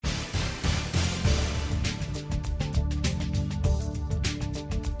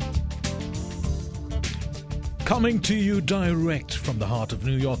Coming to you direct from the heart of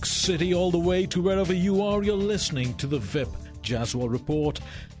New York City, all the way to wherever you are, you're listening to the Vipp Jazzwell Report.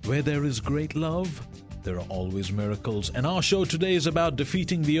 Where there is great love, there are always miracles. And our show today is about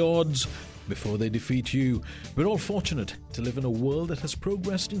defeating the odds before they defeat you. We're all fortunate to live in a world that has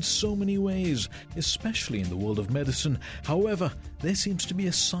progressed in so many ways, especially in the world of medicine. However, there seems to be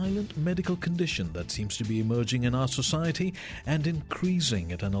a silent medical condition that seems to be emerging in our society and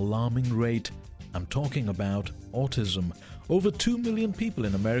increasing at an alarming rate. I'm talking about autism. Over 2 million people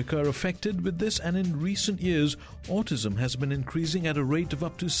in America are affected with this, and in recent years, autism has been increasing at a rate of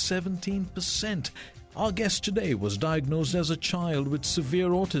up to 17%. Our guest today was diagnosed as a child with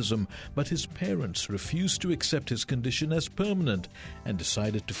severe autism, but his parents refused to accept his condition as permanent and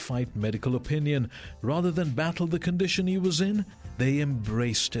decided to fight medical opinion. Rather than battle the condition he was in, they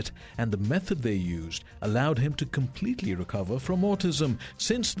embraced it, and the method they used allowed him to completely recover from autism.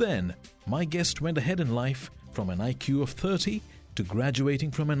 Since then, my guest went ahead in life from an IQ of 30 to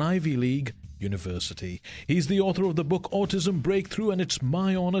graduating from an Ivy League university. He's the author of the book Autism Breakthrough, and it's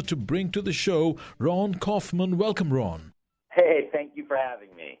my honor to bring to the show Raun Kaufman. Welcome, Raun. Hey, thank you for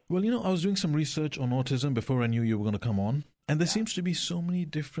having me. Well, I was doing some research on autism before I knew you were going to come on, and there seems to be so many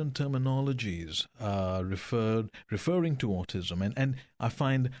different terminologies referring to autism, and I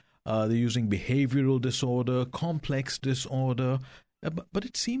find they're using behavioral disorder, complex disorder, but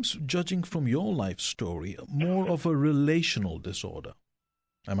it seems, judging from your life story, more of a relational disorder.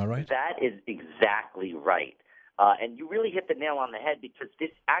 Am I right? That is exactly right. And you really hit the nail on the head, because this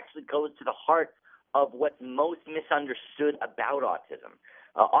actually goes to the heart of what's most misunderstood about autism.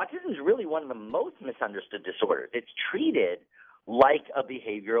 Autism is really one of the most misunderstood disorders. It's treated like a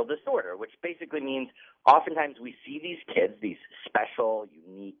behavioral disorder, which basically means oftentimes we see these kids, these special,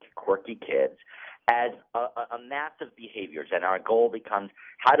 unique, quirky kids, as a mass of behaviors, and our goal becomes,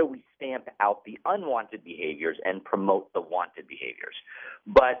 how do we stamp out the unwanted behaviors and promote the wanted behaviors?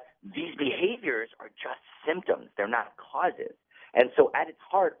 But these behaviors are just symptoms. They're not causes. And so at its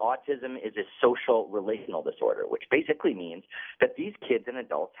heart, autism is a social relational disorder, which basically means that these kids and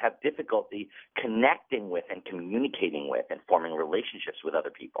adults have difficulty connecting with and communicating with and forming relationships with other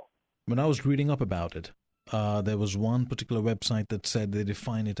people. When I was reading up about it, there was one particular website that said they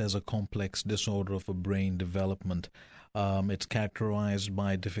define it as a complex disorder of a brain development. It's characterized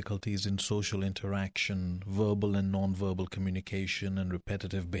by difficulties in social interaction, verbal and nonverbal communication, and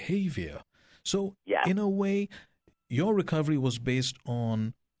repetitive behavior. So, in a way, your recovery was based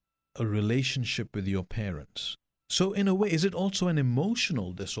on a relationship with your parents. So, in a way, is it also an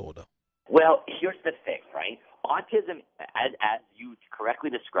emotional disorder? Well, here's the thing, right? Autism, as you correctly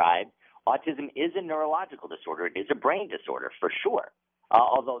described, autism is a neurological disorder. It is a brain disorder, for sure,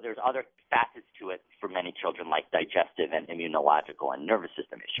 although there's other facets to it for many children, like digestive and immunological and nervous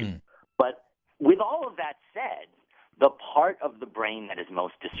system issues. But with all of that said, the part of the brain that is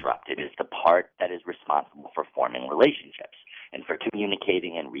most disrupted is the part that is responsible for forming relationships and for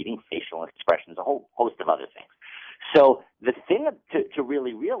communicating and reading facial expressions, a whole host of other things. So the thing to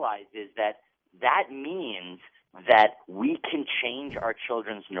really realize is that means that we can change our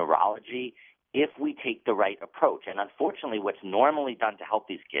children's neurology if we take the right approach. And unfortunately, what's normally done to help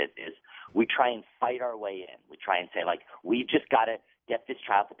these kids is we try and fight our way in. We try and say, like, we just got to get this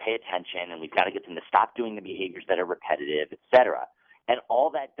child to pay attention, and we've got to get them to stop doing the behaviors that are repetitive, et cetera. And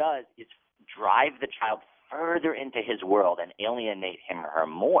all that does is drive the child further into his world and alienate him or her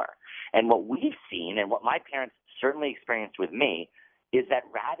more. And what we've seen, and what my parents certainly experienced with me, is that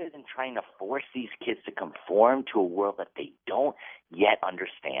rather than trying to force these kids to conform to a world that they don't yet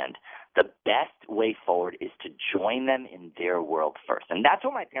understand, the best way forward is to join them in their world first. And that's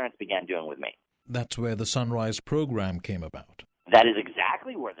what my parents began doing with me. That's where the Sunrise program came about. That is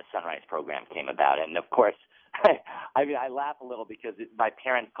exactly where the Sunrise program came about. And, of course, I laugh a little because my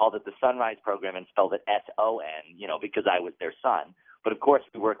parents called it the Sunrise program and spelled it S-O-N, because I was their son. But, of course,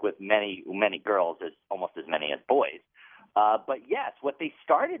 we work with many, many girls, almost as many as boys. But, yes, what they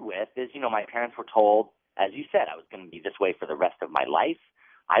started with is, my parents were told, as you said, I was going to be this way for the rest of my life.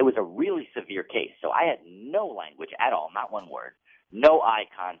 I was a really severe case, so I had no language at all, not one word, no eye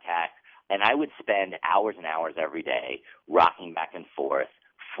contact, and I would spend hours and hours every day rocking back and forth,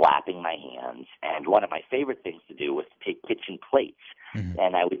 flapping my hands. And one of my favorite things to do was to take kitchen plates,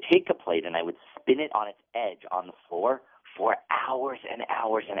 and I would take a plate and I would spin it on its edge on the floor for hours and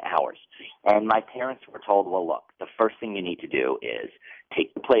hours and hours. And my parents were told, well, look, the first thing you need to do is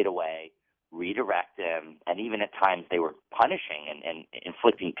take the plate away, redirect them, and even at times they were punishing and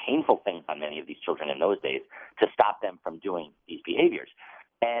inflicting painful things on many of these children in those days to stop them from doing these behaviors.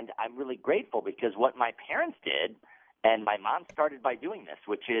 And I'm really grateful because what my parents did, and my mom started by doing this,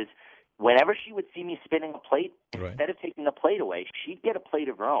 which is whenever she would see me spinning a plate, Right. instead of taking the plate away, she'd get a plate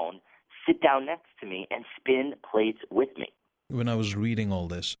of her own, sit down next to me, and spin plates with me. When I was reading all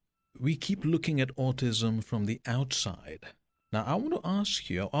this, we keep looking at autism from the outside. Now, I want to ask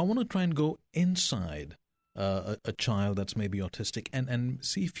you, I want to try and go inside a child that's maybe autistic and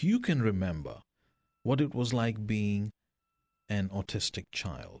see if you can remember what it was like being an autistic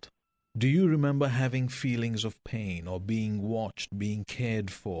child. Do you remember having feelings of pain or being watched, being cared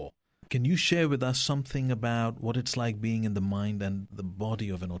for? Can you share with us something about what it's like being in the mind and the body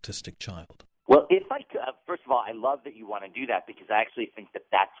of an autistic child? Well, if I could, first of all, I love that you want to do that because I actually think that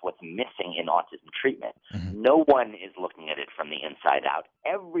that's what's missing in autism treatment. Mm-hmm. No one is looking at it from the inside out.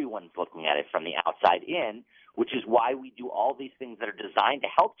 Everyone's looking at it from the outside in, which is why we do all these things that are designed to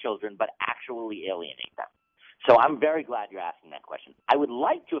help children but actually alienate them. So I'm very glad you're asking that question. I would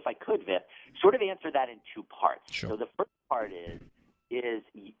like to, if I could, Vipp, sort of answer that in two parts. Sure. So the first part is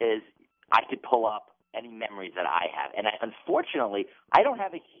I could pull up any memories that I have. And unfortunately, I don't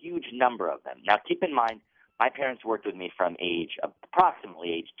have a huge number of them. Now, keep in mind, my parents worked with me from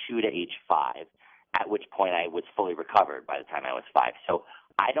approximately age 2 to age 5, at which point I was fully recovered by the time I was 5. So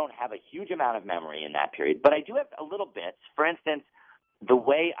I don't have a huge amount of memory in that period, but I do have a little bit. For instance, the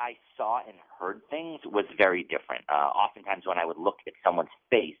way I saw and heard things was very different. Oftentimes when I would look at someone's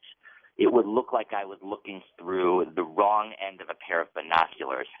face, it would look like I was looking through the wrong end of a pair of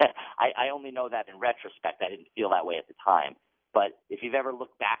binoculars. I only know that in retrospect. I didn't feel that way at the time. But if you've ever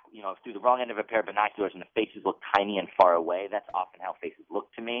looked back, through the wrong end of a pair of binoculars and the faces look tiny and far away, that's often how faces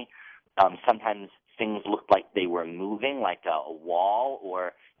look to me. Sometimes things looked like they were moving, like a wall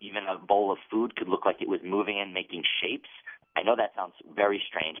or even a bowl of food could look like it was moving and making shapes. I know that sounds very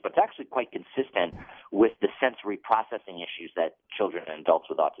strange, but it's actually quite consistent with the sensory processing issues that children and adults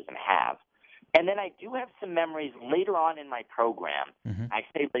with autism have. And then I do have some memories later on in my program. Mm-hmm. I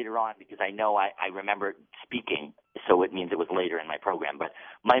say later on because I know I remember speaking, so it means it was later in my program. But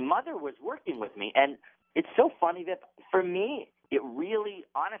my mother was working with me, and it's so funny that for me, it really,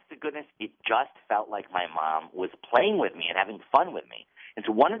 honest to goodness, it just felt like my mom was playing with me and having fun with me. And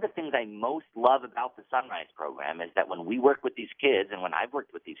so one of the things I most love about the Sunrise program is that when we work with these kids, and when I've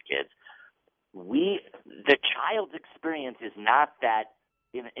worked with these kids, the child's experience is not that,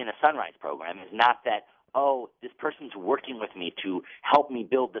 in a Sunrise program, is not that, oh, this person's working with me to help me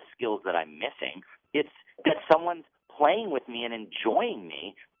build the skills that I'm missing. It's that someone's playing with me and enjoying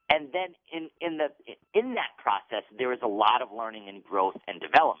me. And then in that process, there is a lot of learning and growth and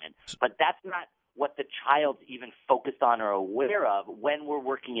development. But that's not what the child's even focused on or aware of when we're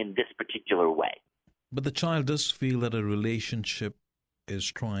working in this particular way. But the child does feel that a relationship is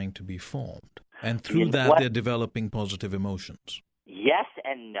trying to be formed. And through that, they're developing positive emotions. Yes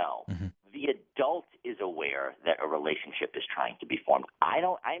and no. Mm-hmm. The adult is aware that a relationship is trying to be formed.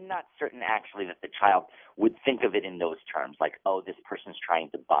 I'm not certain actually that the child would think of it in those terms, like, oh, this person's trying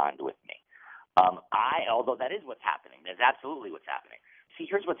to bond with me. Although that is what's happening. That's absolutely what's happening. See,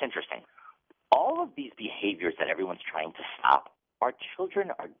 here's what's interesting. All of these behaviors that everyone's trying to stop, our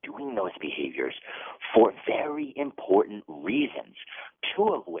children are doing those behaviors for very important reasons, two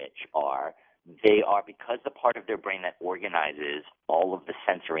of which are they are because the part of their brain that organizes all of the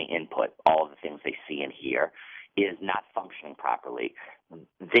sensory input, all of the things they see and hear, is not functioning properly.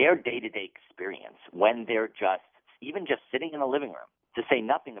 Their day-to-day experience, when they're even just sitting in the living room, to say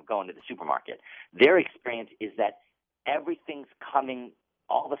nothing of going to the supermarket, their experience is that everything's coming,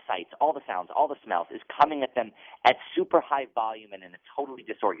 all the sights, all the sounds, all the smells is coming at them at super high volume and in a totally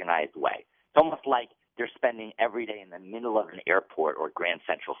disorganized way. It's almost like they're spending every day in the middle of an airport or Grand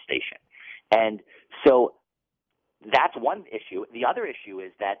Central Station. And so that's one issue. The other issue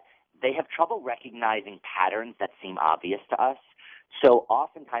is that they have trouble recognizing patterns that seem obvious to us. So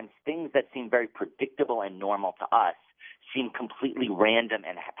oftentimes things that seem very predictable and normal to us seem completely random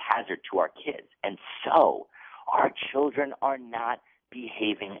and haphazard to our kids. And so our children are not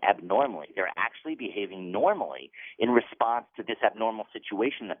behaving abnormally. They're actually behaving normally in response to this abnormal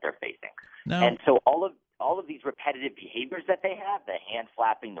situation that they're facing. Now, and so all of these repetitive behaviors that they have, the hand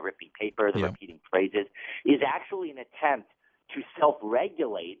flapping, the ripping paper, the repeating phrases, is actually an attempt to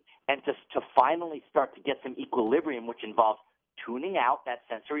self-regulate and to finally start to get some equilibrium, which involves tuning out that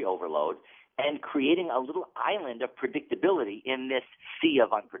sensory overload and creating a little island of predictability in this sea of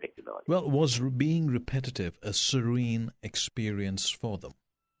unpredictability. Well, was being repetitive a serene experience for them?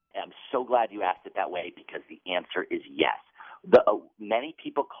 I'm so glad you asked it that way because the answer is yes. Many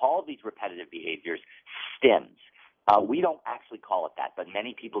people call these repetitive behaviors stims. We don't actually call it that, but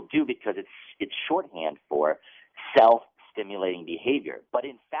many people do because it's shorthand for self-stimulating behavior. But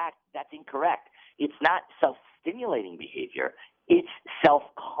in fact, that's incorrect. It's not self-stimulating behavior. It's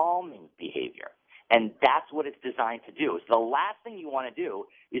self-calming designed to do. So the last thing you want to do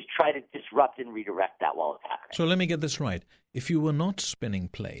is try to disrupt and redirect that while it's happening. So let me get this right. If you were not spinning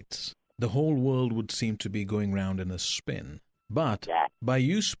plates, the whole world would seem to be going round in a spin. But by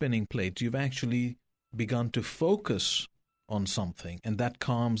you spinning plates, you've actually begun to focus on something, and that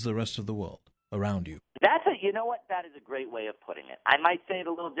calms the rest of the world around you. You know what? That is a great way of putting it. I might say it a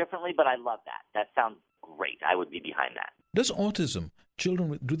little differently, but I love that. That sounds great. I would be behind that. Does autism,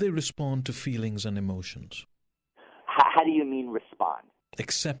 children, do they respond to feelings and emotions? How do you mean respond?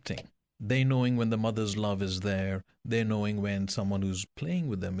 Accepting. They knowing when the mother's love is there. They're knowing when someone who's playing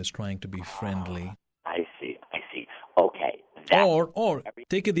with them is trying to be friendly. I see. Okay. Or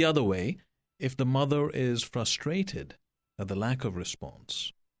take it the other way. If the mother is frustrated at the lack of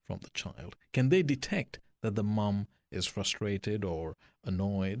response from the child, can they detect that the mom is frustrated or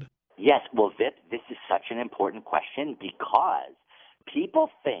annoyed? Yes. Well, Vipp, this is such an important question because people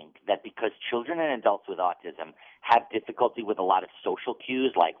think that because children and adults with autism have difficulty with a lot of social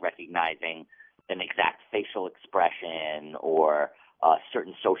cues, like recognizing an exact facial expression or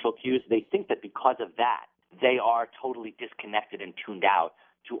certain social cues, they think that because of that, they are totally disconnected and tuned out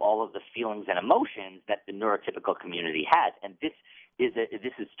to all of the feelings and emotions that the neurotypical community has. And this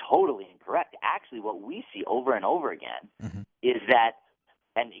is totally incorrect. Actually, what we see over and over again is that,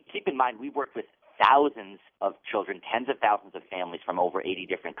 and keep in mind, we've worked with thousands of children, tens of thousands of families from over 80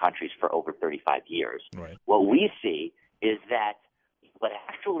 different countries for over 35 years. Right. What we see is that what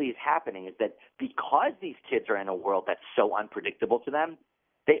actually is happening is that because these kids are in a world that's so unpredictable to them,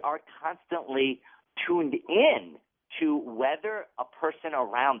 they are constantly tuned in to whether a person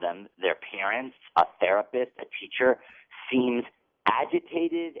around them, their parents, a therapist, a teacher, seems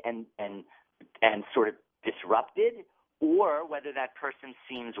agitated and sort of disrupted, or whether that person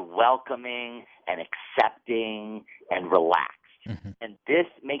seems welcoming and accepting and relaxed. And this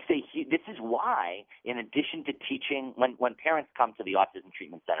makes this is why, in addition to teaching, when parents come to the Autism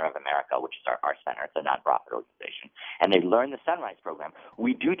Treatment Center of America, which is our center, it's a nonprofit organization, and they learn the Sunrise program,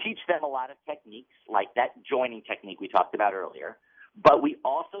 we do teach them a lot of techniques, like that joining technique we talked about earlier, but we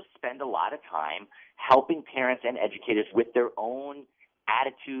also spend a lot of time helping parents and educators with their own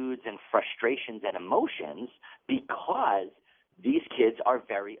attitudes and frustrations and emotions, because these kids are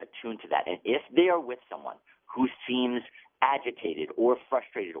very attuned to that. And if they are with someone who seems agitated or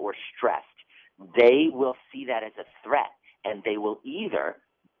frustrated or stressed, they will see that as a threat, and they will either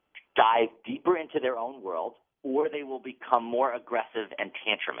dive deeper into their own world or they will become more aggressive and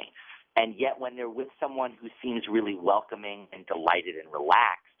tantrumy. And yet when they're with someone who seems really welcoming and delighted and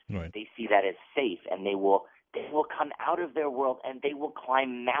relaxed, they see that as safe, and they will come out of their world and they will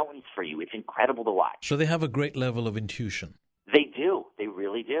climb mountains for you. It's incredible to watch. So they have a great level of intuition. They do. They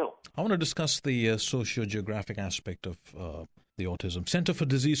really do. I want to discuss the socio-geographic aspect of the autism. Center for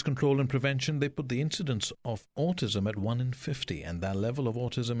Disease Control and Prevention, they put the incidence of autism at 1 in 50, and that level of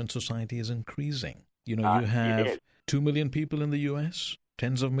autism in society is increasing. You know, you have 2 million people in the U.S.,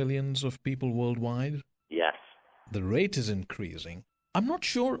 tens of millions of people worldwide. Yes. The rate is increasing. I'm not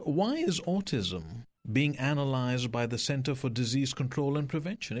sure, why is autism being analyzed by the Center for Disease Control and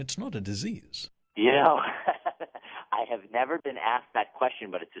Prevention? It's not a disease. You know, I have never been asked that question,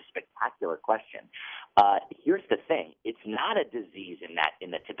 but it's a spectacular question. Here's the thing. It's not a disease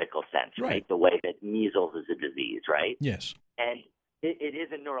in the typical sense, right? The way that measles is a disease, right? Yes. And it is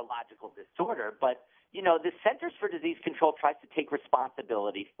a neurological disorder, but, you know, the Centers for Disease Control tries to take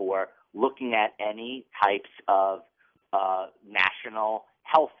responsibility for looking at any types of national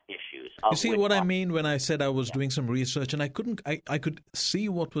health issues. You see what I mean when I said I was doing some research, and I could see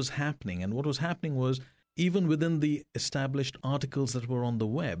what was happening. And what was happening was, even within the established articles that were on the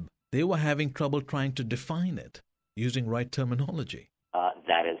web, they were having trouble trying to define it using right terminology.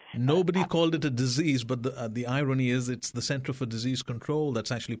 That is... Nobody called it a disease, but the irony is it's the Center for Disease Control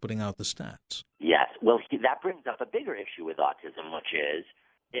that's actually putting out the stats. Yes. Well, that brings up a bigger issue with autism, which is,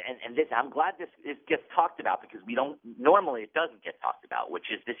 and this, I'm glad this gets talked about, because normally it doesn't get talked about, which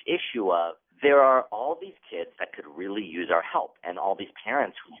is this issue of there are all these kids that could really use our help, and all these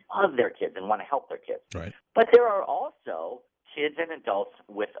parents who love their kids and want to help their kids. Right. But there are also kids and adults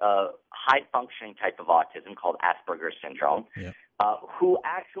with a high-functioning type of autism called Asperger's syndrome, who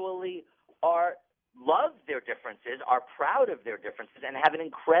actually love their differences, are proud of their differences, and have an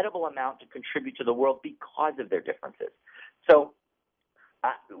incredible amount to contribute to the world because of their differences. So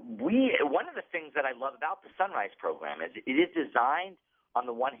one of the things that I love about the Sunrise program is it is designed, on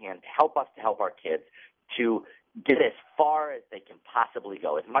the one hand, to help us to help our kids to get as far as they can possibly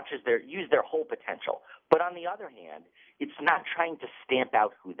go, as much as use their whole potential. But on the other hand, it's not trying to stamp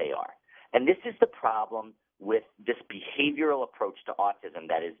out who they are. And this is the problem with this behavioral approach to autism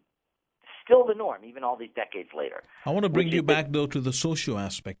that is still the norm, even all these decades later. I want to bring you back, though, to the socio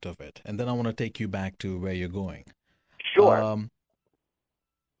aspect of it, and then I want to take you back to where you're going. Sure.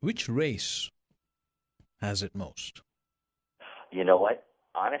 Which race has it most? You know what?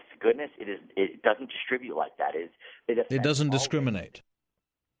 Honest to goodness, it doesn't distribute like that. It doesn't discriminate.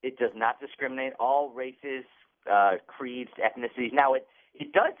 It does not discriminate. All races, creeds, ethnicities. Now, it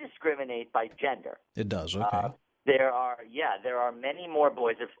does discriminate by gender. It does, okay. There are many more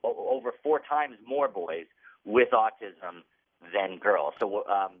boys, over 4 times more boys with autism than girls. So,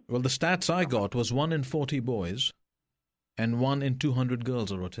 well, the stats I got was 1 in 40 boys and 1 in 200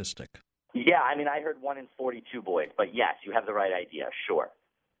 girls are autistic. Yeah, I mean, I heard 1 in 42 boys, but yes, you have the right idea, sure.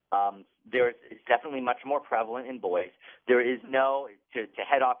 It's definitely much more prevalent in boys. There is to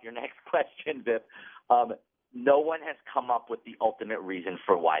head off your next question, Vipp, no one has come up with the ultimate reason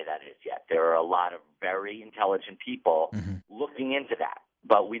for why that is yet. There are a lot of very intelligent people looking into that,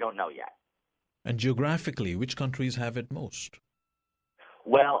 but we don't know yet. And geographically, which countries have it most?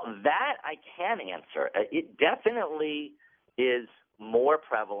 Well, that I can answer. It definitely is more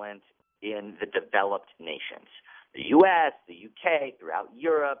prevalent in the developed nations. The U.S., the U.K., throughout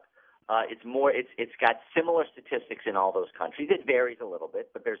Europe, it's got similar statistics in all those countries. It varies a little bit,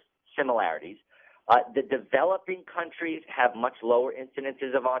 but there's similarities. The developing countries have much lower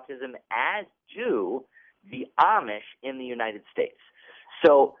incidences of autism, as do the Amish in the United States.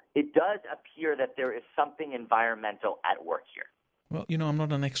 So it does appear that there is something environmental at work here. Well, I'm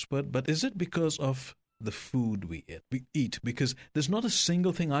not an expert, but is it because of the food we eat? Because there's not a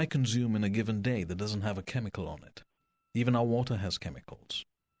single thing I consume in a given day that doesn't have a chemical on it. Even our water has chemicals.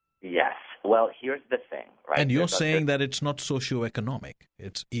 Yes. Well, here's the thing, right? And you're saying that it's not socioeconomic.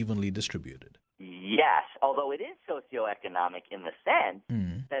 It's evenly distributed. Yes, although it is socioeconomic in the sense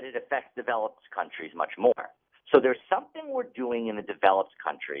that it affects developed countries much more. So there's something we're doing in the developed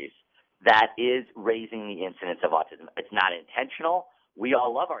countries that is raising the incidence of autism. It's not intentional. We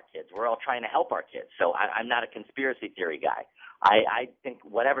all love our kids. We're all trying to help our kids. So I'm not a conspiracy theory guy. I think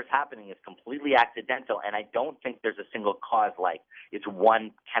whatever's happening is completely accidental, and I don't think there's a single cause like it's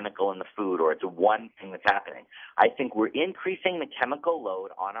one chemical in the food or it's one thing that's happening. I think we're increasing the chemical load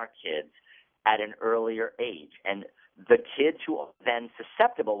on our kids at an earlier age. And the kids who are then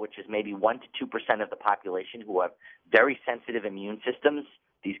susceptible, which is maybe 1% to 2% of the population who have very sensitive immune systems,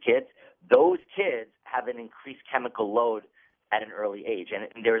 these kids, those kids have an increased chemical load at an early age.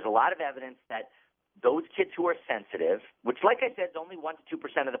 And there's a lot of evidence that those kids who are sensitive, which, like I said, is only 1% to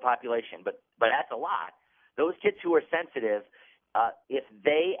 2% of the population, but that's a lot. Those kids who are sensitive, if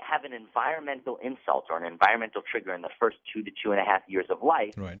they have an environmental insult or an environmental trigger in the first 2 to 2.5 years of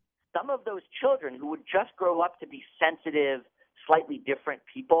life, right, some of those children who would just grow up to be sensitive, slightly different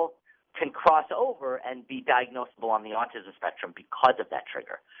people can cross over and be diagnosable on the autism spectrum because of that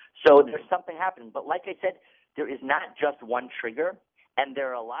trigger. So there's something happening. But like I said, there is not just one trigger, and there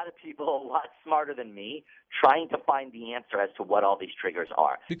are a lot of people a lot smarter than me trying to find the answer as to what all these triggers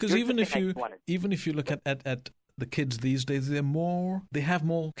are. Because even if you look at the kids these days, they have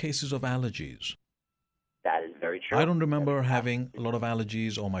more cases of allergies. That is very true. I don't remember having a lot of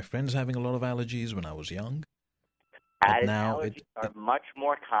allergies or my friends having a lot of allergies when I was young. Allergies are much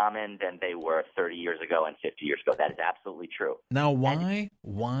more common than they were 30 years ago and 50 years ago. That is absolutely true. Now,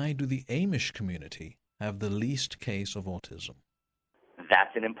 why do the Amish community have the least case of autism?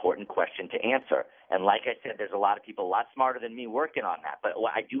 That's an important question to answer. And like I said, there's a lot of people a lot smarter than me working on that. But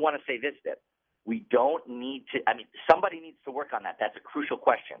I do want to say this, that we don't need to, somebody needs to work on that. That's a crucial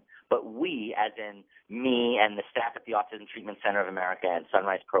question. But we, as in me and the staff at the Autism Treatment Center of America and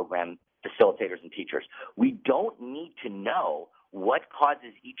Sunrise Program facilitators and teachers, we don't need to know what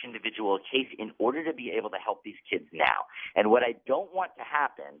causes each individual case in order to be able to help these kids now. And what I don't want to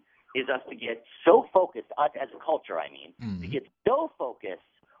happen is us to get so focused, us as a culture, to get so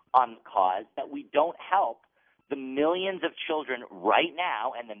focused on the cause that we don't help the millions of children right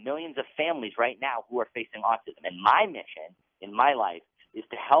now and the millions of families right now who are facing autism. And my mission in my life is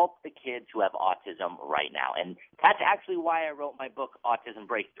to help the kids who have autism right now. And that's actually why I wrote my book, Autism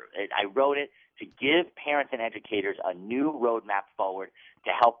Breakthrough. I wrote it to give parents and educators a new roadmap forward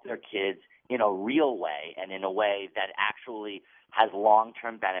to help their kids in a real way and in a way that actually has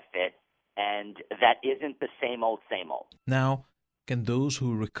long-term benefit and that isn't the same old, same old. Now, can those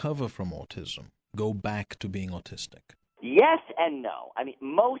who recover from autism go back to being autistic? Yes and no.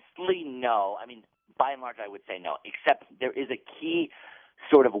 Mostly no. By and large, I would say no, except there is a key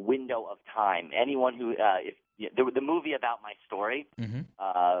sort of window of time. Anyone who, the movie about my story,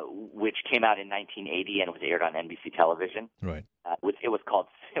 which came out in 1980 and it was aired on NBC television. Right. It was called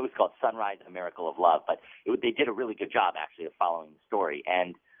Sunrise: A Miracle of Love, but they did a really good job actually of following the story.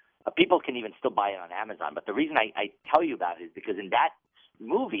 And People can even still buy it on Amazon. But the reason I tell you about it is because in that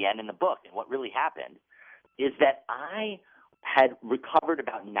movie and in the book, and what really happened is that I had recovered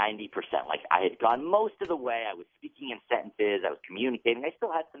about 90%. Like, I had gone most of the way. I was speaking in sentences. I was communicating. I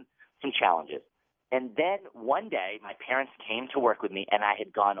still had some challenges. And then one day, my parents came to work with me, and I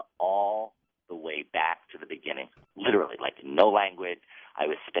had gone all the way back to the beginning, literally, like no language. I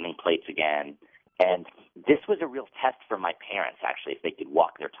was spinning plates again. And this was a real test for my parents, actually, if they could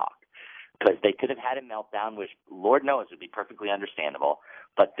walk their talk. Because they could have had a meltdown, which Lord knows would be perfectly understandable.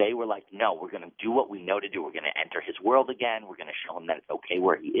 But they were like, no, we're going to do what we know to do. We're going to enter his world again. We're going to show him that it's okay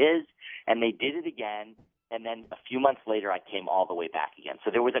where he is. And they did it again. And then a few months later, I came all the way back again.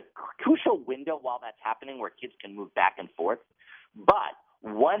 So there was a crucial window while that's happening where kids can move back and forth. But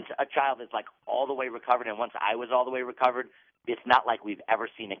once a child is like all the way recovered, and once I was all the way recovered, it's not like we've ever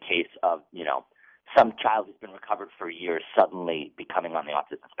seen a case of, some child who's been recovered for years suddenly becoming on the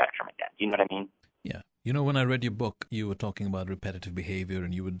autism spectrum again. Do you know what I mean? Yeah. When I read your book, you were talking about repetitive behavior,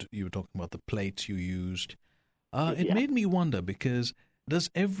 and you were talking about the plates you used. It made me wonder, because does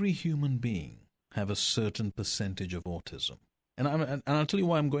every human being have a certain percentage of autism? And I'll tell you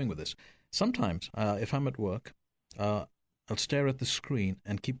why I'm going with this. Sometimes, if I'm at work, I'll stare at the screen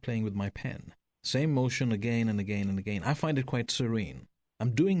and keep playing with my pen. Same motion again and again and again. I find it quite serene.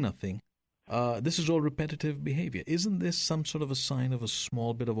 I'm doing nothing. This is all repetitive behavior. Isn't this some sort of a sign of a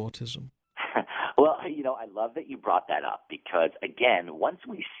small bit of autism? Well, I love that you brought that up, because, again, once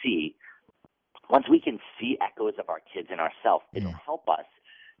we can see echoes of our kids in ourselves, it'll help us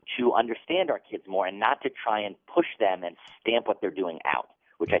to understand our kids more and not to try and push them and stamp what they're doing out,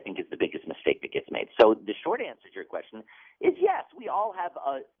 which I think is the biggest mistake that gets made. So the short answer to your question is yes, we all have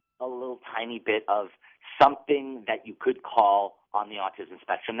a little tiny bit of something that you could call on the autism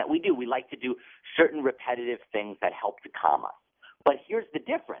spectrum that we do. We like to do certain repetitive things that help to calm us. But here's the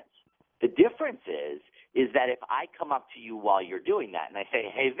difference. The difference is that if I come up to you while you're doing that and I say,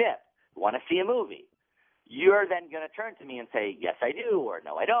 hey, Vipp, want to see a movie? You're then going to turn to me and say, yes, I do, or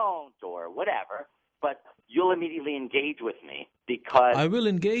no, I don't, or whatever. But you'll immediately engage with me because I will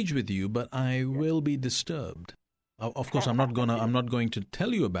engage with you, but I will be disturbed. Of course, I'm not going to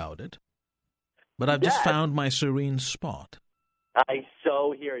tell you about it. But I've just found my serene spot. I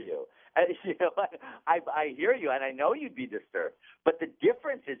so hear you. I hear you, and I know you'd be disturbed. But the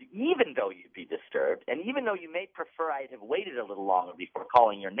difference is, even though you'd be disturbed, and even though you may prefer I'd have waited a little longer before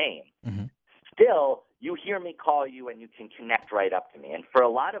calling your name, still, you hear me call you and you can connect right up to me. And for a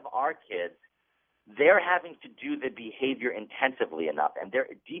lot of our kids, they're having to do the behavior intensively enough, and they're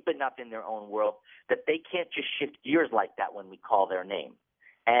deep enough in their own world that they can't just shift gears like that when we call their name.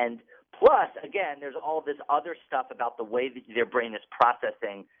 And plus, again, there's all this other stuff about the way that their brain is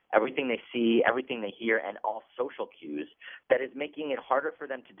processing everything they see, everything they hear, and all social cues that is making it harder for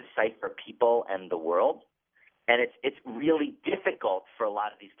them to decipher people and the world. And it's really difficult for a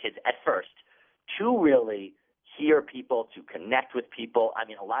lot of these kids at first to really hear people, to connect with people. I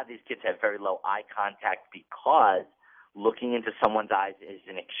mean, a lot of these kids have very low eye contact because looking into someone's eyes is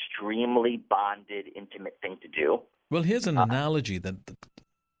an extremely bonded, intimate thing to do. Well, here's an analogy that,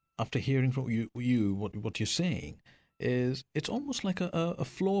 after hearing from you what you're saying, is it's almost like a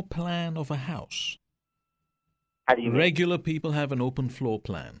floor plan of a house. How do you mean? Regular people have an open floor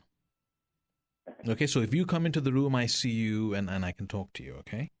plan. Okay, so if you come into the room, I see you, and I can talk to you,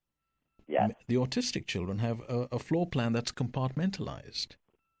 okay? Yeah. The autistic children have a floor plan that's compartmentalized.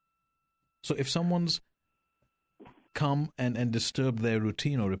 So if someone's come and disturb their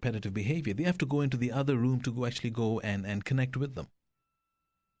routine or repetitive behavior, they have to go into the other room to actually go and connect with them.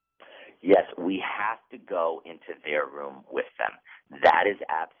 Yes, we have to go into their room with them.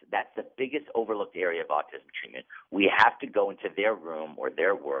 That's the biggest overlooked area of autism treatment. We have to go into their room or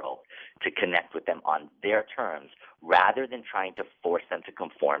their world to connect with them on their terms rather than trying to force them to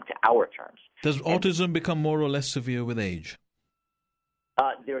conform to our terms. Does autism become more or less severe with age?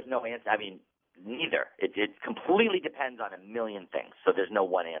 There's no answer. I mean, neither. It completely depends on a million things, so there's no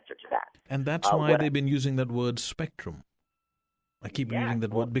one answer to that. And that's why they've been using that word spectrum. I keep using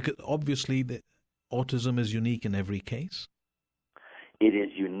that word because obviously autism is unique in every case. It is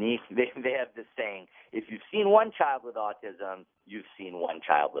unique. They have this saying, if you've seen one child with autism, you've seen one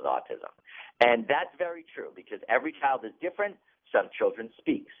child with autism. And that's very true because every child is different. Some children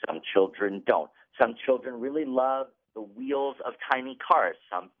speak. Some children don't. Some children really love the wheels of tiny cars.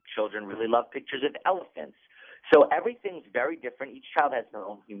 Some children really love pictures of elephants. So everything's very different. Each child has their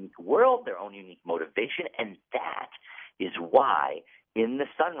own unique world, their own unique motivation, and that is why in the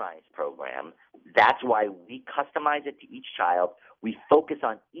Sunrise program, that's why we customize it to each child. We focus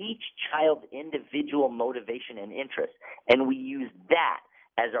on each child's individual motivation and interest, and we use that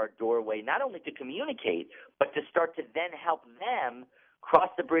as our doorway, not only to communicate, but to start to then help them cross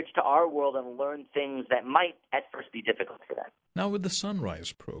the bridge to our world and learn things that might at first be difficult for them. Now, with the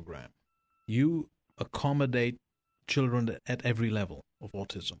Sunrise program, you accommodate children at every level of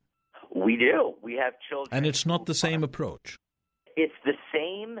autism. We do. We have children. And it's not the same approach. It's the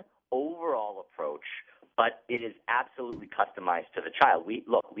same overall approach, but it is absolutely customized to the child.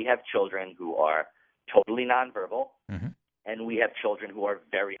 We have children who are totally nonverbal, and we have children who are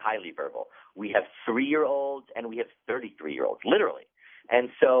very highly verbal. We have 3-year-olds and we have 33-year-olds, literally. And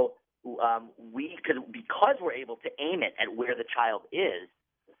so because we're able to aim it at where the child is,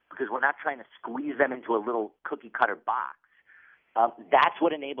 because we're not trying to squeeze them into a little cookie-cutter box, that's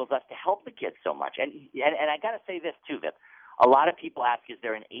what enables us to help the kids so much. And I got to say this too, Vipp. A lot of people ask, is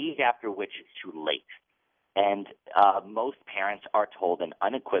there an age after which it's too late? And most parents are told an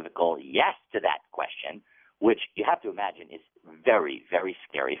unequivocal yes to that question, which you have to imagine is very, very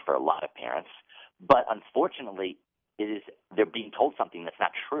scary for a lot of parents. But unfortunately, they're being told something that's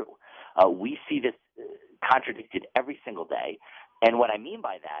not true. We see this contradicted every single day. And what I mean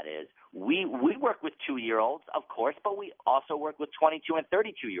by that is we work with 2-year-olds, of course, but we also work with 22 and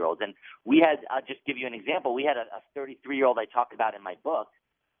 32-year-olds. And we had, I'll just give you an example, we had a 33-year-old I talk about in my book,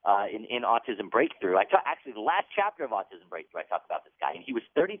 in Autism Breakthrough. Actually, the last chapter of Autism Breakthrough, I talk about this guy. And he was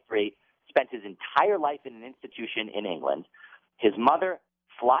 33, spent his entire life in an institution in England. His mother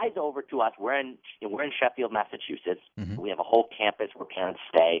flies over to us. We're in Sheffield, Massachusetts. We have a whole campus where parents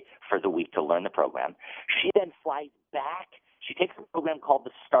stay for the week to learn the program. She then flies back. She takes a program called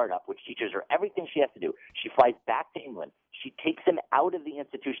the Startup, which teaches her everything she has to do. She flies back to England. She takes him out of the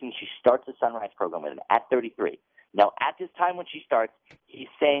institution, and she starts the Sunrise program with him at 33. Now, at this time when she starts, he's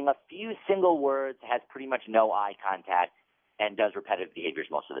saying a few single words, has pretty much no eye contact, and does repetitive behaviors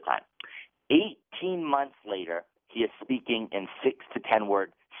most of the time. 18 months later, he is speaking in 6 to 10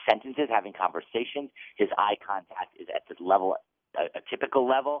 word sentences, having conversations. His eye contact is at this level, a typical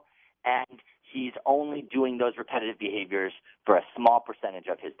level, and he's only doing those repetitive behaviors for a small percentage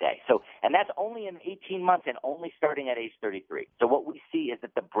of his day. So, and that's only in 18 months and only starting at age 33. So what we see is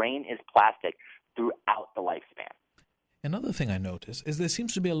that the brain is plastic throughout the lifespan. Another thing I notice is there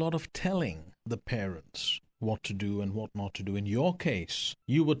seems to be a lot of telling the parents what to do and what not to do. In your case,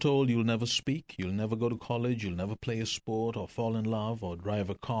 you were told you'll never speak, you'll never go to college, you'll never play a sport or fall in love or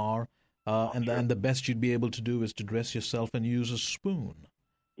drive a car, and the best you'd be able to do is to dress yourself and use a spoon.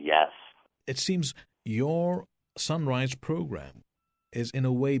 Yes. It seems your Sunrise program is in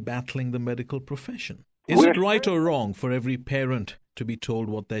a way battling the medical profession. Is it right or wrong for every parent to be told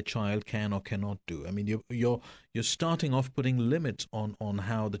what their child can or cannot do? I mean, you're starting off putting limits on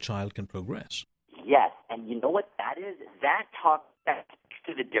how the child can progress. Yes, and you know what that is? That speaks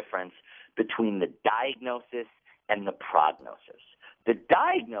to the difference between the diagnosis and the prognosis. The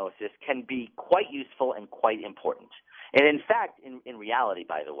diagnosis can be quite useful and quite important. And in fact, in reality,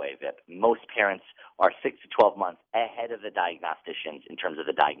 by the way, Vipp, most parents are 6 to 12 months ahead of the diagnosticians in terms of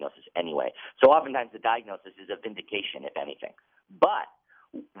the diagnosis anyway. So oftentimes the diagnosis is a vindication, if anything. But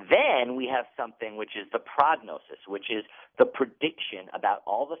then we have something which is the prognosis, which is the prediction about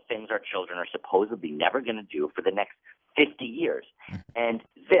all the things our children are supposedly never going to do for the next 50 years. And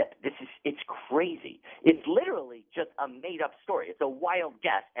Vipp, it's crazy. It's literally just a made-up story. It's a wild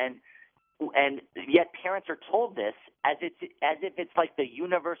guess. And yet parents are told this as if it's like the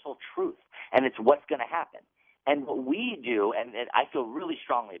universal truth and it's what's going to happen. And what we do, and I feel really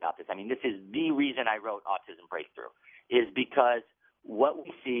strongly about this, I mean, this is the reason I wrote Autism Breakthrough, is because what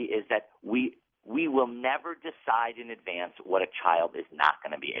we see is that we will never decide in advance what a child is not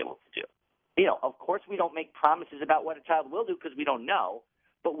going to be able to do. You know, of course we don't make promises about what a child will do because we don't know,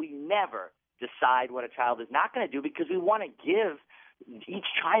 but we never decide what a child is not going to do because we want to give each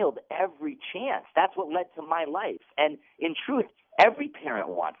child every chance. That's what led to my life. And in truth, every parent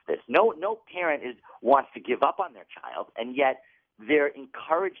wants this. No parent wants to give up on their child, and yet they're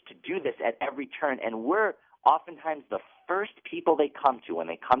encouraged to do this at every turn. And we're oftentimes the first people they come to when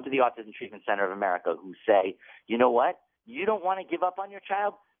they come to the Autism Treatment Center of America who say, you know what, you don't want to give up on your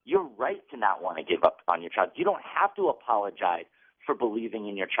child? You're right to not want to give up on your child. You don't have to apologize for believing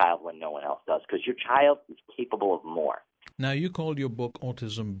in your child when no one else does, because your child is capable of more. Now, you called your book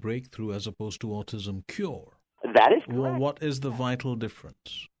Autism Breakthrough as opposed to Autism Cure. That is correct. Well, what is the vital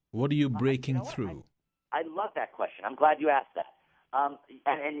difference? What are you breaking through? I love that question. I'm glad you asked that.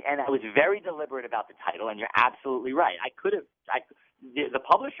 And I was very deliberate about the title, and you're absolutely right. The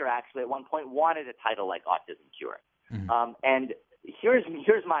publisher actually at one point wanted a title like Autism Cure. Mm-hmm. And here's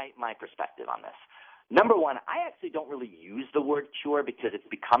my perspective on this. Number one, I actually don't really use the word cure because it's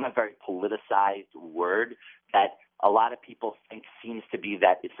become a very politicized word that a lot of people think seems to be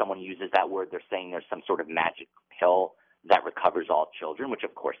that if someone uses that word, they're saying there's some sort of magic pill that recovers all children, which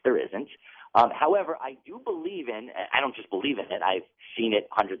of course there isn't. However, I do believe in, I don't just believe in it, I've seen it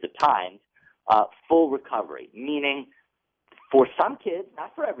hundreds of times, full recovery, meaning for some kids,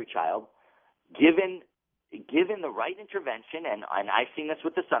 not for every child, given the right intervention, and I've seen this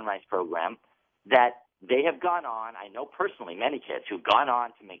with the Sunrise program, that they have gone on, I know personally many kids who've gone on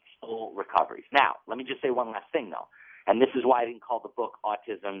to make full recoveries. Now, let me just say one last thing, though, and this is why I didn't call the book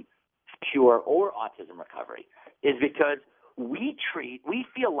Autism Cure or Autism Recovery, is because we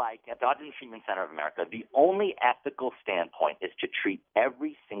feel like at the Autism Treatment Center of America, the only ethical standpoint is to treat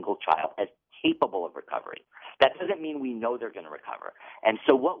every single child as capable of recovery. That doesn't mean we know they're going to recover. And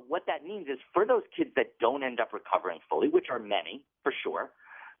so what that means is for those kids that don't end up recovering fully, which are many for sure,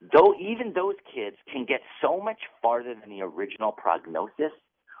 though even those kids can get so much farther than the original prognosis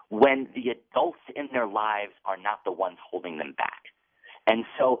when the adults in their lives are not the ones holding them back. And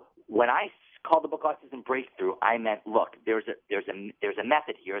so when I called the book Autism Breakthrough, I meant, look, there's a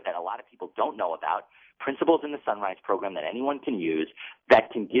method here that a lot of people don't know about, principles in the Sunrise program that anyone can use that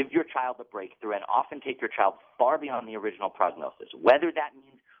can give your child a breakthrough and often take your child far beyond the original prognosis, whether that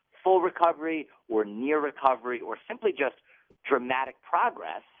means full recovery or near recovery or simply just dramatic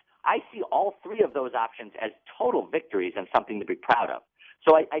progress. I see all three of those options as total victories and something to be proud of.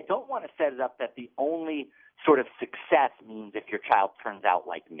 So I don't want to set it up that the only sort of success means if your child turns out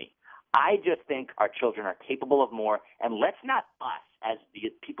like me. I just think our children are capable of more, and let's not us, as the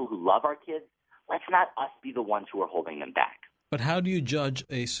people who love our kids, let's not us be the ones who are holding them back. But how do you judge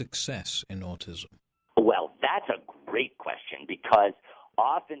a success in autism? Well, that's a great question because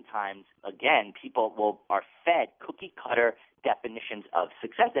oftentimes, again, people are fed cookie-cutter definitions of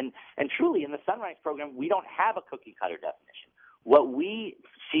success. And truly, in the Sunrise program, we don't have a cookie-cutter definition. What we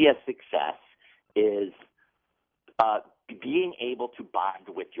see as success is being able to bond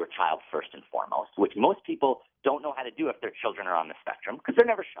with your child first and foremost, which most people don't know how to do if their children are on the spectrum because they're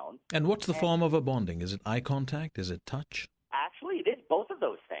never shown. And what's the form of a bonding? Is it eye contact? Is it touch? Actually, it is both of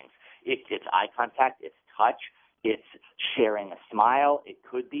those things. It's eye contact, it's touch, it's sharing a smile. It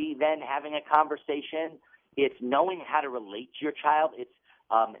could be then having a conversation. It's knowing how to relate to your child. It's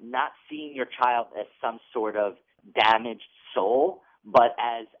not seeing your child as some sort of damaged soul, but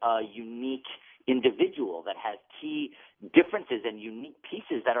as a unique individual that has key differences and unique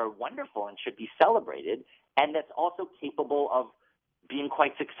pieces that are wonderful and should be celebrated, and that's also capable of being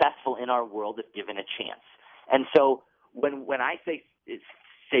quite successful in our world if given a chance. And so when I say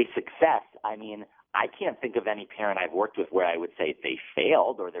success, I mean, I can't think of any parent I've worked with where I would say they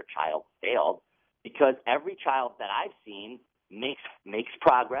failed or their child failed, because every child that I've seen makes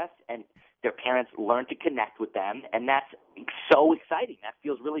progress and their parents learn to connect with them, and that's so exciting. That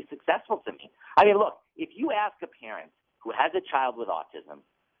feels really successful to me. I mean, look, if you ask a parent who has a child with autism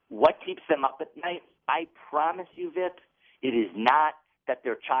what keeps them up at night, I promise you, Vipp, it is not that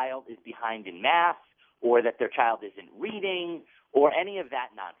their child is behind in math or that their child isn't reading or any of that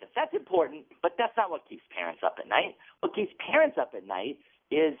nonsense. That's important, but that's not what keeps parents up at night. What keeps parents up at night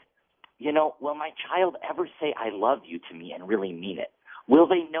is, will my child ever say I love you to me and really mean it? Will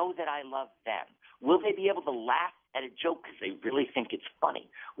they know that I love them? Will they be able to laugh at a joke because they really think it's funny?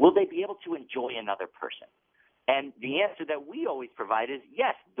 Will they be able to enjoy another person? And the answer that we always provide is,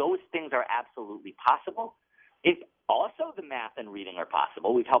 yes, those things are absolutely possible. Also, the math and reading are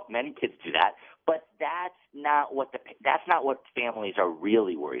possible. We've helped many kids do that, but that's not what families are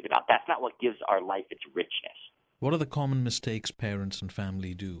really worried about. That's not what gives our life its richness. What are the common mistakes parents and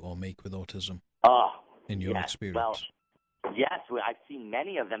family do or make with autism? In your experience? Well, yes, I've seen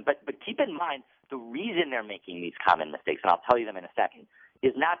many of them, but keep in mind the reason they're making these common mistakes, and I'll tell you them in a second,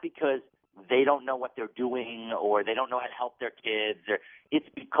 is not because they don't know what they're doing or they don't know how to help their kids. It's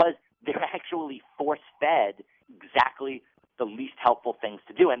because they're actually force-fed exactly the least helpful things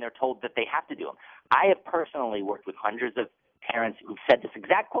to do, and they're told that they have to do them. I have personally worked with hundreds of parents who've said this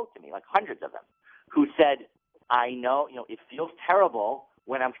exact quote to me, like hundreds of them, who said, I know, it feels terrible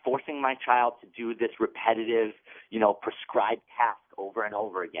when I'm forcing my child to do this repetitive, prescribed task over and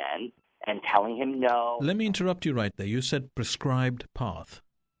over again and telling him no. Let me interrupt you right there. You said prescribed path,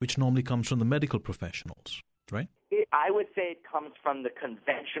 which normally comes from the medical professionals, right? I would say it comes from the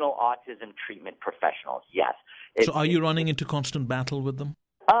conventional autism treatment professionals, yes. So are you running into constant battle with them?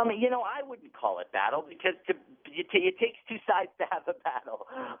 I wouldn't call it battle because it takes two sides to have a battle.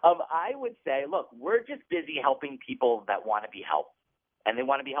 I would say, look, we're just busy helping people that want to be helped, and they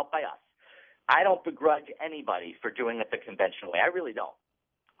want to be helped by us. I don't begrudge anybody for doing it the conventional way. I really don't.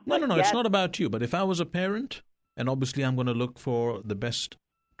 No, it's not about you. But if I was a parent, and obviously I'm going to look for the best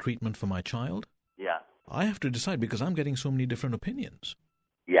treatment for my child, yeah, I have to decide because I'm getting so many different opinions.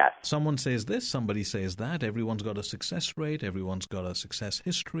 Yes. Someone says this, somebody says that. Everyone's got a success rate. Everyone's got a success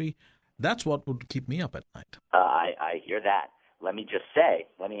history. That's what would keep me up at night. I hear that. Let me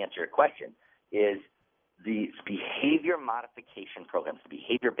answer your question, is these behavior modification programs,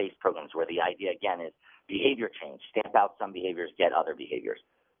 behavior-based programs, where the idea, again, is behavior change, stamp out some behaviors, get other behaviors.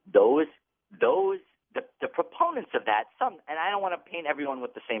 The proponents of that, and I don't want to paint everyone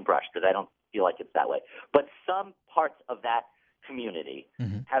with the same brush because I don't feel like it's that way, but some parts of that community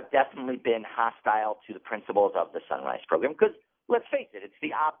have definitely been hostile to the principles of the Sunrise program because, let's face it, it's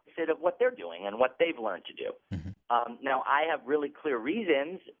the opposite of what they're doing and what they've learned to do. Now, I have really clear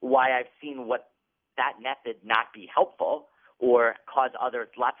reasons why I've seen that method not be helpful or cause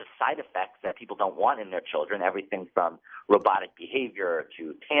lots of side effects that people don't want in their children, everything from robotic behavior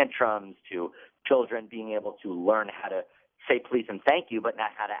to tantrums to children being able to learn how to say please and thank you, but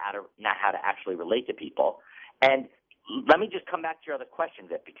not how to actually relate to people. And let me just come back to your other question,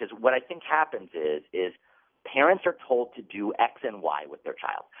 Vipp, because what I think happens is parents are told to do X and Y with their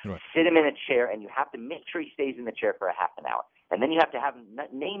child. Right. Sit him in a chair, and you have to make sure he stays in the chair for a half an hour. And then you have to have him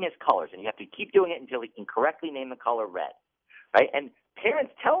name his colors, and you have to keep doing it until he can correctly name the color red. Right? And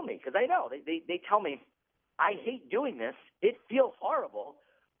parents tell me, because I know, they tell me, I hate doing this. It feels horrible,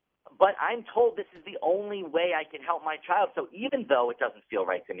 but I'm told this is the only way I can help my child. So even though it doesn't feel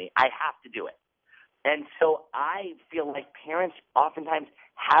right to me, I have to do it. And so I feel like parents oftentimes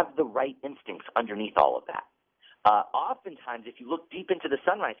have the right instincts underneath all of that. Oftentimes, if you look deep into the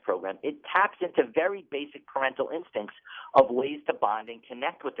Sunrise program, it taps into very basic parental instincts of ways to bond and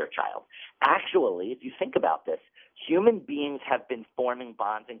connect with their child. Actually, if you think about this, human beings have been forming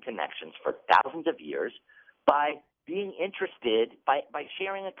bonds and connections for thousands of years by being interested, by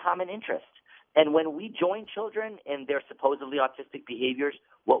sharing a common interest. And when we join children in their supposedly autistic behaviors,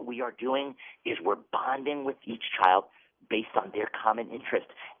 what we are doing is we're bonding with each child based on their common interest.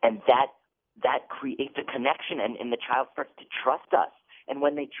 And that creates a connection, and the child starts to trust us. And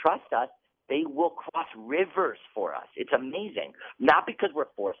when they trust us, they will cross rivers for us. It's amazing. Not because we're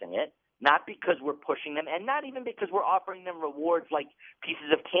forcing it, not because we're pushing them, and not even because we're offering them rewards like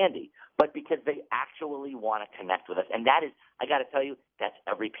pieces of candy, but because they actually want to connect with us. And that is, I got to tell you, that's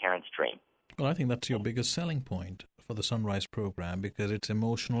every parent's dream. Well, I think that's your biggest selling point for the Sunrise program because it's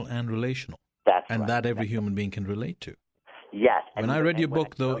emotional and relational. That's and right. that every human being can relate to. Yes. When I read your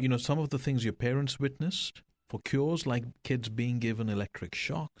book, though, some of the things your parents witnessed for cures, like kids being given electric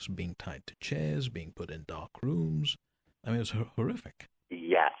shocks, being tied to chairs, being put in dark rooms, I mean, it was horrific.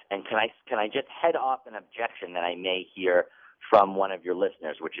 Yes. And can I just head off an objection that I may hear from one of your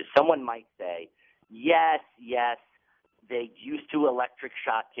listeners, which is someone might say, yes, they used to electric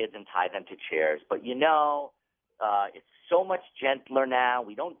shock kids and tie them to chairs, but it's so much gentler now.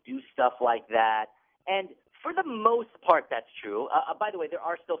 We don't do stuff like that. And for the most part, that's true. By the way, there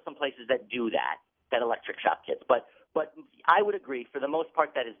are still some places that do that electric shock kids. But I would agree, for the most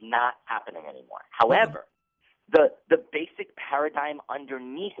part, that is not happening anymore. However, the basic paradigm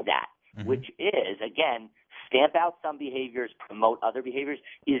underneath that, which is, again, stamp out some behaviors, promote other behaviors,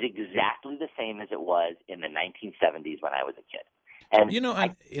 is exactly the same as it was in the 1970s when I was a kid. And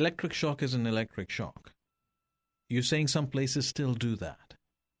an electric shock is an electric shock. You're saying some places still do that?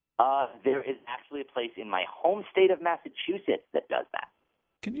 There is actually a place in my home state of Massachusetts that does that.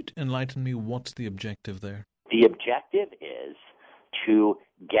 Can you enlighten me? What's the objective there? The objective is to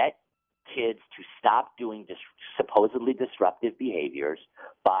get kids to stop doing supposedly disruptive behaviors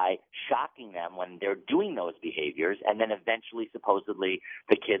by shocking them when they're doing those behaviors, and then eventually, supposedly,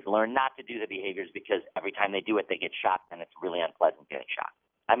 the kids learn not to do the behaviors because every time they do it, they get shocked, and it's really unpleasant getting shocked.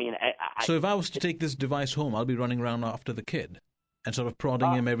 I mean, so if I was to take this device home, I'll be running around after the kid and sort of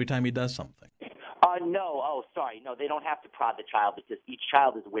prodding him every time he does something. No. Oh, sorry. No, they don't have to prod the child because each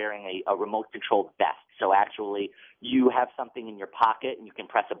child is wearing a remote-controlled vest. So actually, you have something in your pocket and you can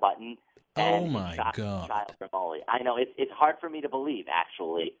press a button. And oh my shock God! The child remotely. I know it's hard for me to believe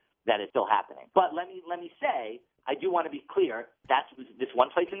actually that it's still happening. But let me say, I do want to be clear. That's this one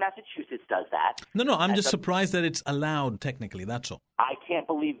place in Massachusetts does that. No. I'm just surprised that it's allowed technically. That's all. I can't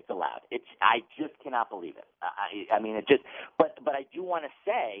believe it's allowed. I just cannot believe it. I mean, it just. But I do want to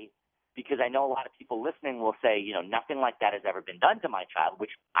say, because I know a lot of people listening will say, nothing like that has ever been done to my child,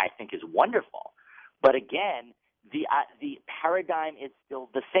 which I think is wonderful. But again, the paradigm is still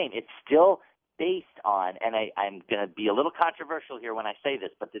the same. It's still based on, and I'm going to be a little controversial here when I say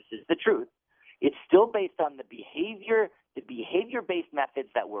this, but this is the truth. It's still based on the behavior-based methods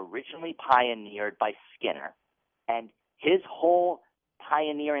that were originally pioneered by Skinner. And his whole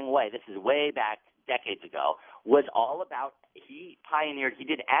pioneering way, this is way back decades ago, was all about, he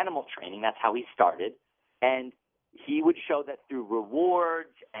did animal training, that's how he started, And he would show that through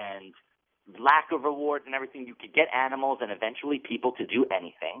rewards and lack of rewards and everything, you could get animals and eventually people to do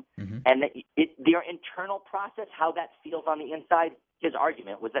anything. And that their internal process, how that feels on the inside, his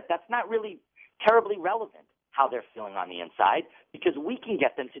argument was that that's not really terribly relevant, how they're feeling on the inside, because we can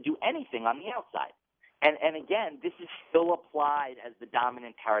get them to do anything on the outside. And again, this is still applied as the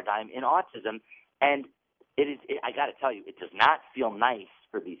dominant paradigm in autism. And I got to tell you, it does not feel nice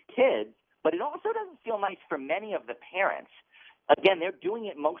for these kids, but it also doesn't feel nice for many of the parents. Again, they're doing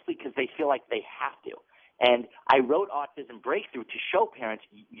it mostly because they feel like they have to. And I wrote Autism Breakthrough to show parents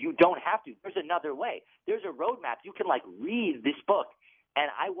you don't have to. There's another way. There's a roadmap. You can read this book. And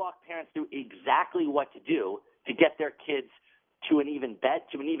I walk parents through exactly what to do to get their kids to an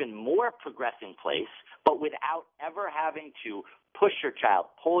even more progressing place, but without ever having to push your child,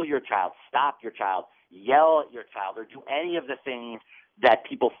 pull your child, stop your child, yell at your child, or do any of the things that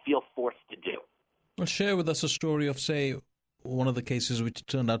people feel forced to do. Well, share with us a story of, say, one of the cases which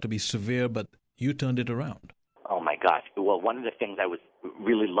turned out to be severe, but you turned it around. Oh, my gosh. Well, one of the things I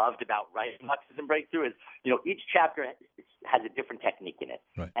really loved about writing Autism Breakthrough is, each chapter has a different technique in it.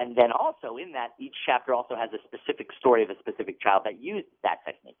 Right. And then also in that, each chapter also has a specific story of a specific child that used that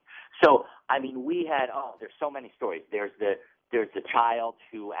technique. So, we had, there's so many stories. There's the child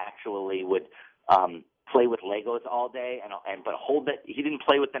who actually would play with Legos all day, but hold it. He didn't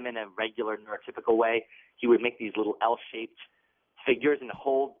play with them in a regular neurotypical way. He would make these little L-shaped figures and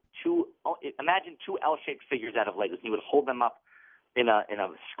hold imagine two L-shaped figures out of Legos. He would hold them up in a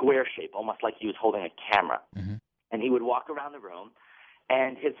square shape, almost like he was holding a camera. Mm-hmm. And he would walk around the room,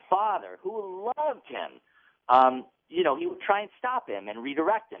 and his father, who loved him, he would try and stop him and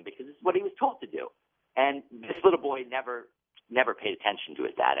redirect him because this is what he was told to do. And this little boy never paid attention to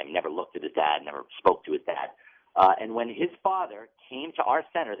his dad. Never looked at his dad, never spoke to his dad. And when his father came to our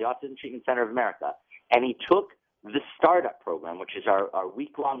center, the Autism Treatment Center of America, and he took the Startup program, which is our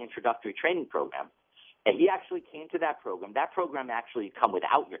week-long introductory training program, and he actually came to that program. That program actually come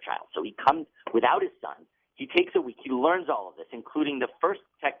without your child. So he comes without his son. He takes a week. He learns all of this, including the first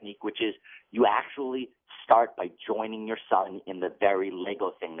technique, which is you actually start by joining your son in the very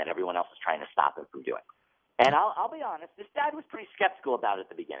Lego thing that everyone else is trying to stop him from doing. And I'll be honest, this dad was pretty skeptical about it at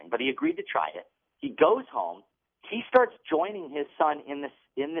the beginning, but he agreed to try it. He goes home. He starts joining his son in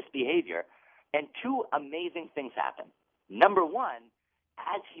this behavior, and two amazing things happen. Number one,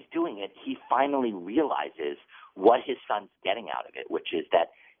 as he's doing it, he finally realizes what his son's getting out of it, which is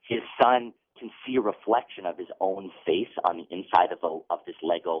that his son can see a reflection of his own face on the inside of this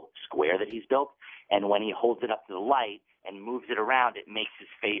Lego square that he's built. And when he holds it up to the light and moves it around, it makes his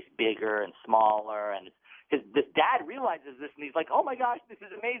face bigger and smaller. And this dad realizes this, and he's like, oh, my gosh, this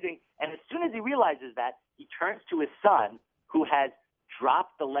is amazing. And as soon as he realizes that, he turns to his son, who has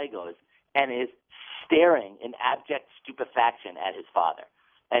dropped the Legos, and is staring in abject stupefaction at his father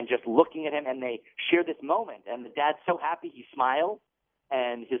and just looking at him. And they share this moment, and the dad's so happy he smiles.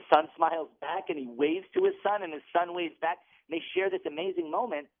 And his son smiles back, and he waves to his son, and his son waves back. And they share this amazing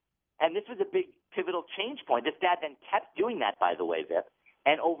moment. And this was a big pivotal change point. This dad then kept doing that, by the way, Vipp.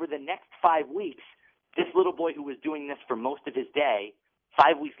 And over the next 5 weeks, this little boy who was doing this for most of his day,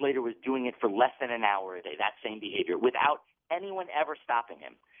 5 weeks later was doing it for less than an hour a day, that same behavior, without anyone ever stopping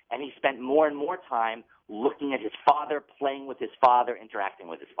him. And he spent more and more time looking at his father, playing with his father, interacting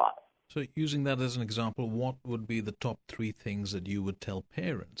with his father. So using that as an example, what would be the top 3 things that you would tell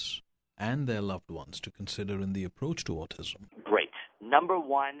parents and their loved ones to consider in the approach to autism? Great. Number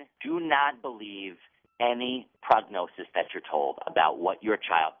 1, do not believe any prognosis that you're told about what your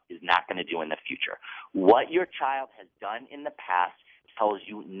child is not going to do in the future. What your child has done in the past tells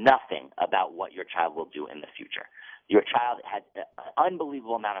you nothing about what your child will do in the future. Your child has an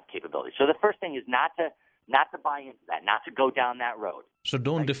unbelievable amount of capability. So the first thing is not to buy into that, not to go down that road. So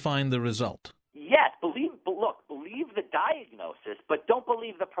don't define the result. Yes, believe the diagnosis, but don't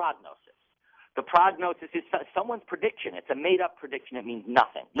believe the prognosis. The prognosis is someone's prediction. It's a made-up prediction. It means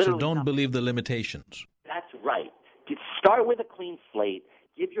nothing. Literally so don't nothing. Believe the limitations. That's right. Start with a clean slate.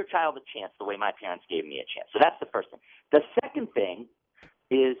 Give your child a chance the way my parents gave me a chance. So that's the first thing. The second thing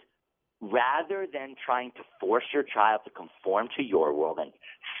is, rather than trying to force your child to conform to your world and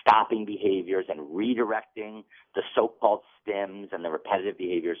stopping behaviors and redirecting the so-called stims and the repetitive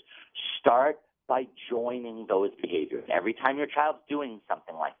behaviors, start by joining those behaviors. Every time your child's doing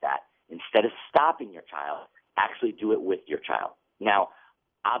something like that, instead of stopping your child, actually do it with your child. Now,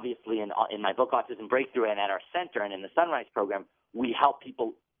 obviously, in my book, Autism Breakthrough, and at our center and in the Sunrise program, we help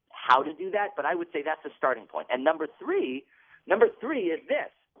people how to do that, but I would say that's a starting point. And number three is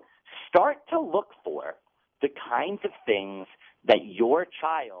this. Start to look for the kinds of things that your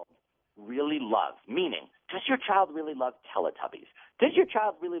child really love? Meaning, does your child really love Teletubbies? Does your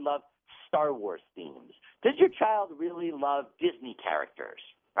child really love Star Wars themes? Does your child really love Disney characters,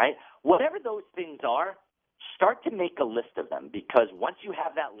 right? Whatever those things are, start to make a list of them, because once you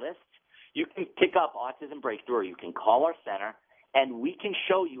have that list, you can pick up Autism Breakthrough, or you can call our center, and we can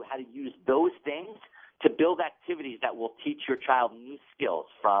show you how to use those things to build activities that will teach your child new skills,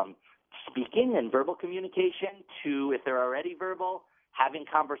 from speaking and verbal communication to, if they're already verbal, having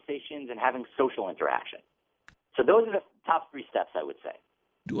conversations and having social interaction. So those are the top 3 steps, I would say.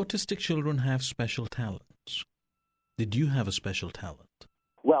 Do autistic children have special talents? Did you have a special talent?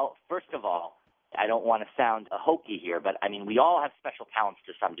 Well, first of all, I don't want to sound hokey here, but I mean, we all have special talents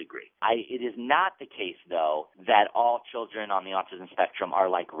to some degree. It is not the case, though, that all children on the autism spectrum are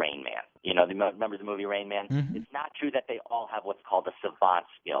like Rain Man. You know, remember the movie Rain Man? Mm-hmm. It's not true that they all have what's called a savant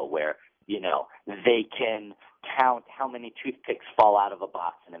skill, where, you know, they can count how many toothpicks fall out of a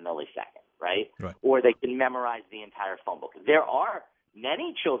box in a millisecond, right? Or they can memorize the entire phone book. There are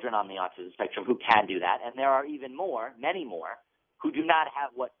many children on the autism spectrum who can do that, and there are even more, many more, who do not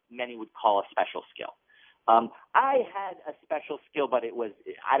have what many would call a special skill. I had a special skill, but it was,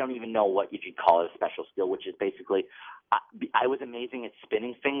 I don't even know what you could call it a special skill, which is basically I was amazing at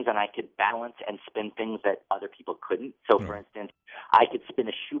spinning things, and I could balance and spin things that other people couldn't. So, for instance, I could spin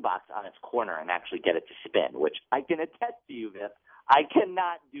a shoebox on its corner and actually get it to spin, which I can attest to you, Vipp. I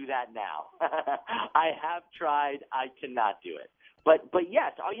cannot do that now. I have tried. I cannot do it. But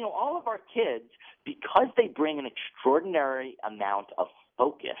yes, you know, all of our kids, because they bring an extraordinary amount of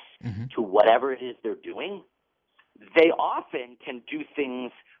focus to whatever it is they're doing, they often can do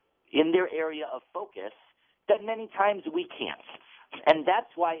things in their area of focus that many times we can't. And that's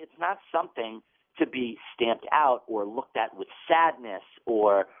why it's not something to be stamped out or looked at with sadness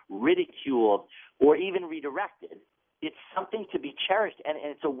or ridiculed or even redirected. It's something to be cherished, and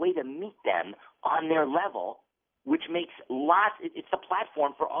it's a way to meet them on their level, which makes it's a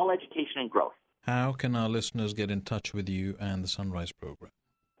platform for all education and growth. How can our listeners get in touch with you and the Sunrise program?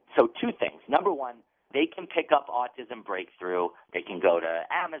 So 2 things. Number 1, they can pick up Autism Breakthrough. They can go to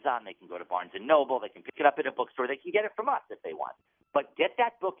Amazon. They can go to Barnes & Noble. They can pick it up at a bookstore. They can get it from us if they want. But get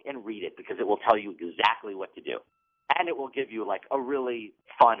that book and read it, because it will tell you exactly what to do. And it will give you like a really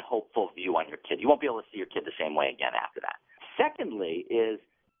fun, hopeful view on your kid. You won't be able to see your kid the same way again after that. Secondly is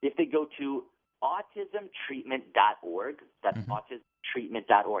if they go to autismtreatment.org, that's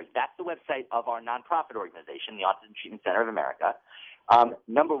autismtreatment.org. That's the website of our nonprofit organization, the Autism Treatment Center of America.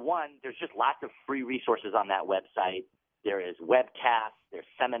 Number 1, there's just lots of free resources on that website. There is webcasts, there's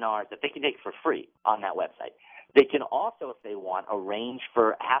seminars that they can take for free on that website. They can also, if they want, arrange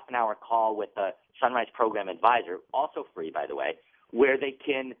for a half-an-hour call with a Sunrise Program advisor, also free, by the way, where they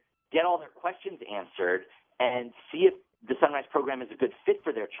can get all their questions answered and see if the Sunrise Program is a good fit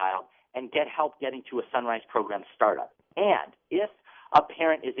for their child and get help getting to a Sunrise Program startup. And if a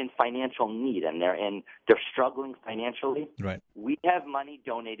parent is in financial need and they're struggling financially, we have money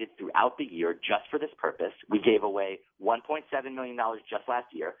donated throughout the year just for this purpose. We gave away $1.7 million just last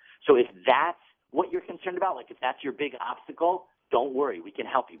year. So if that's what you're concerned about, like if that's your big obstacle, don't worry. We can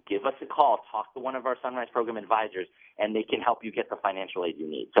help you. Give us a call. Talk to one of our Sunrise Program advisors, and they can help you get the financial aid you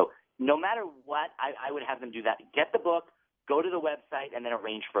need. So no matter what, I would have them do that. Get the book, go to the website, and then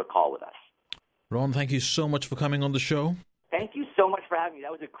arrange for a call with us. Ron, thank you so much for coming on the show. Thank you so much for having me.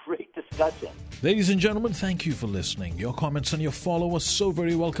 That was a great discussion. Ladies and gentlemen, thank you for listening. Your comments and your follow are so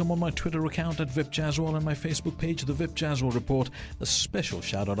very welcome on my Twitter account at Vipp Jaswal and my Facebook page, The Vipp Jaswal Report. A special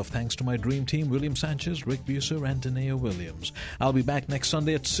shout-out of thanks to my dream team, William Sanchez, Rick Buser, and Danae Williams. I'll be back next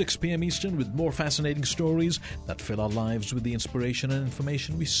Sunday at 6 p.m. Eastern with more fascinating stories that fill our lives with the inspiration and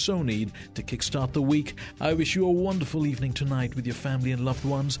information we so need to kickstart the week. I wish you a wonderful evening tonight with your family and loved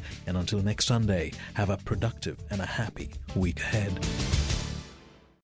ones, and until next Sunday, have a productive and a happy week ahead.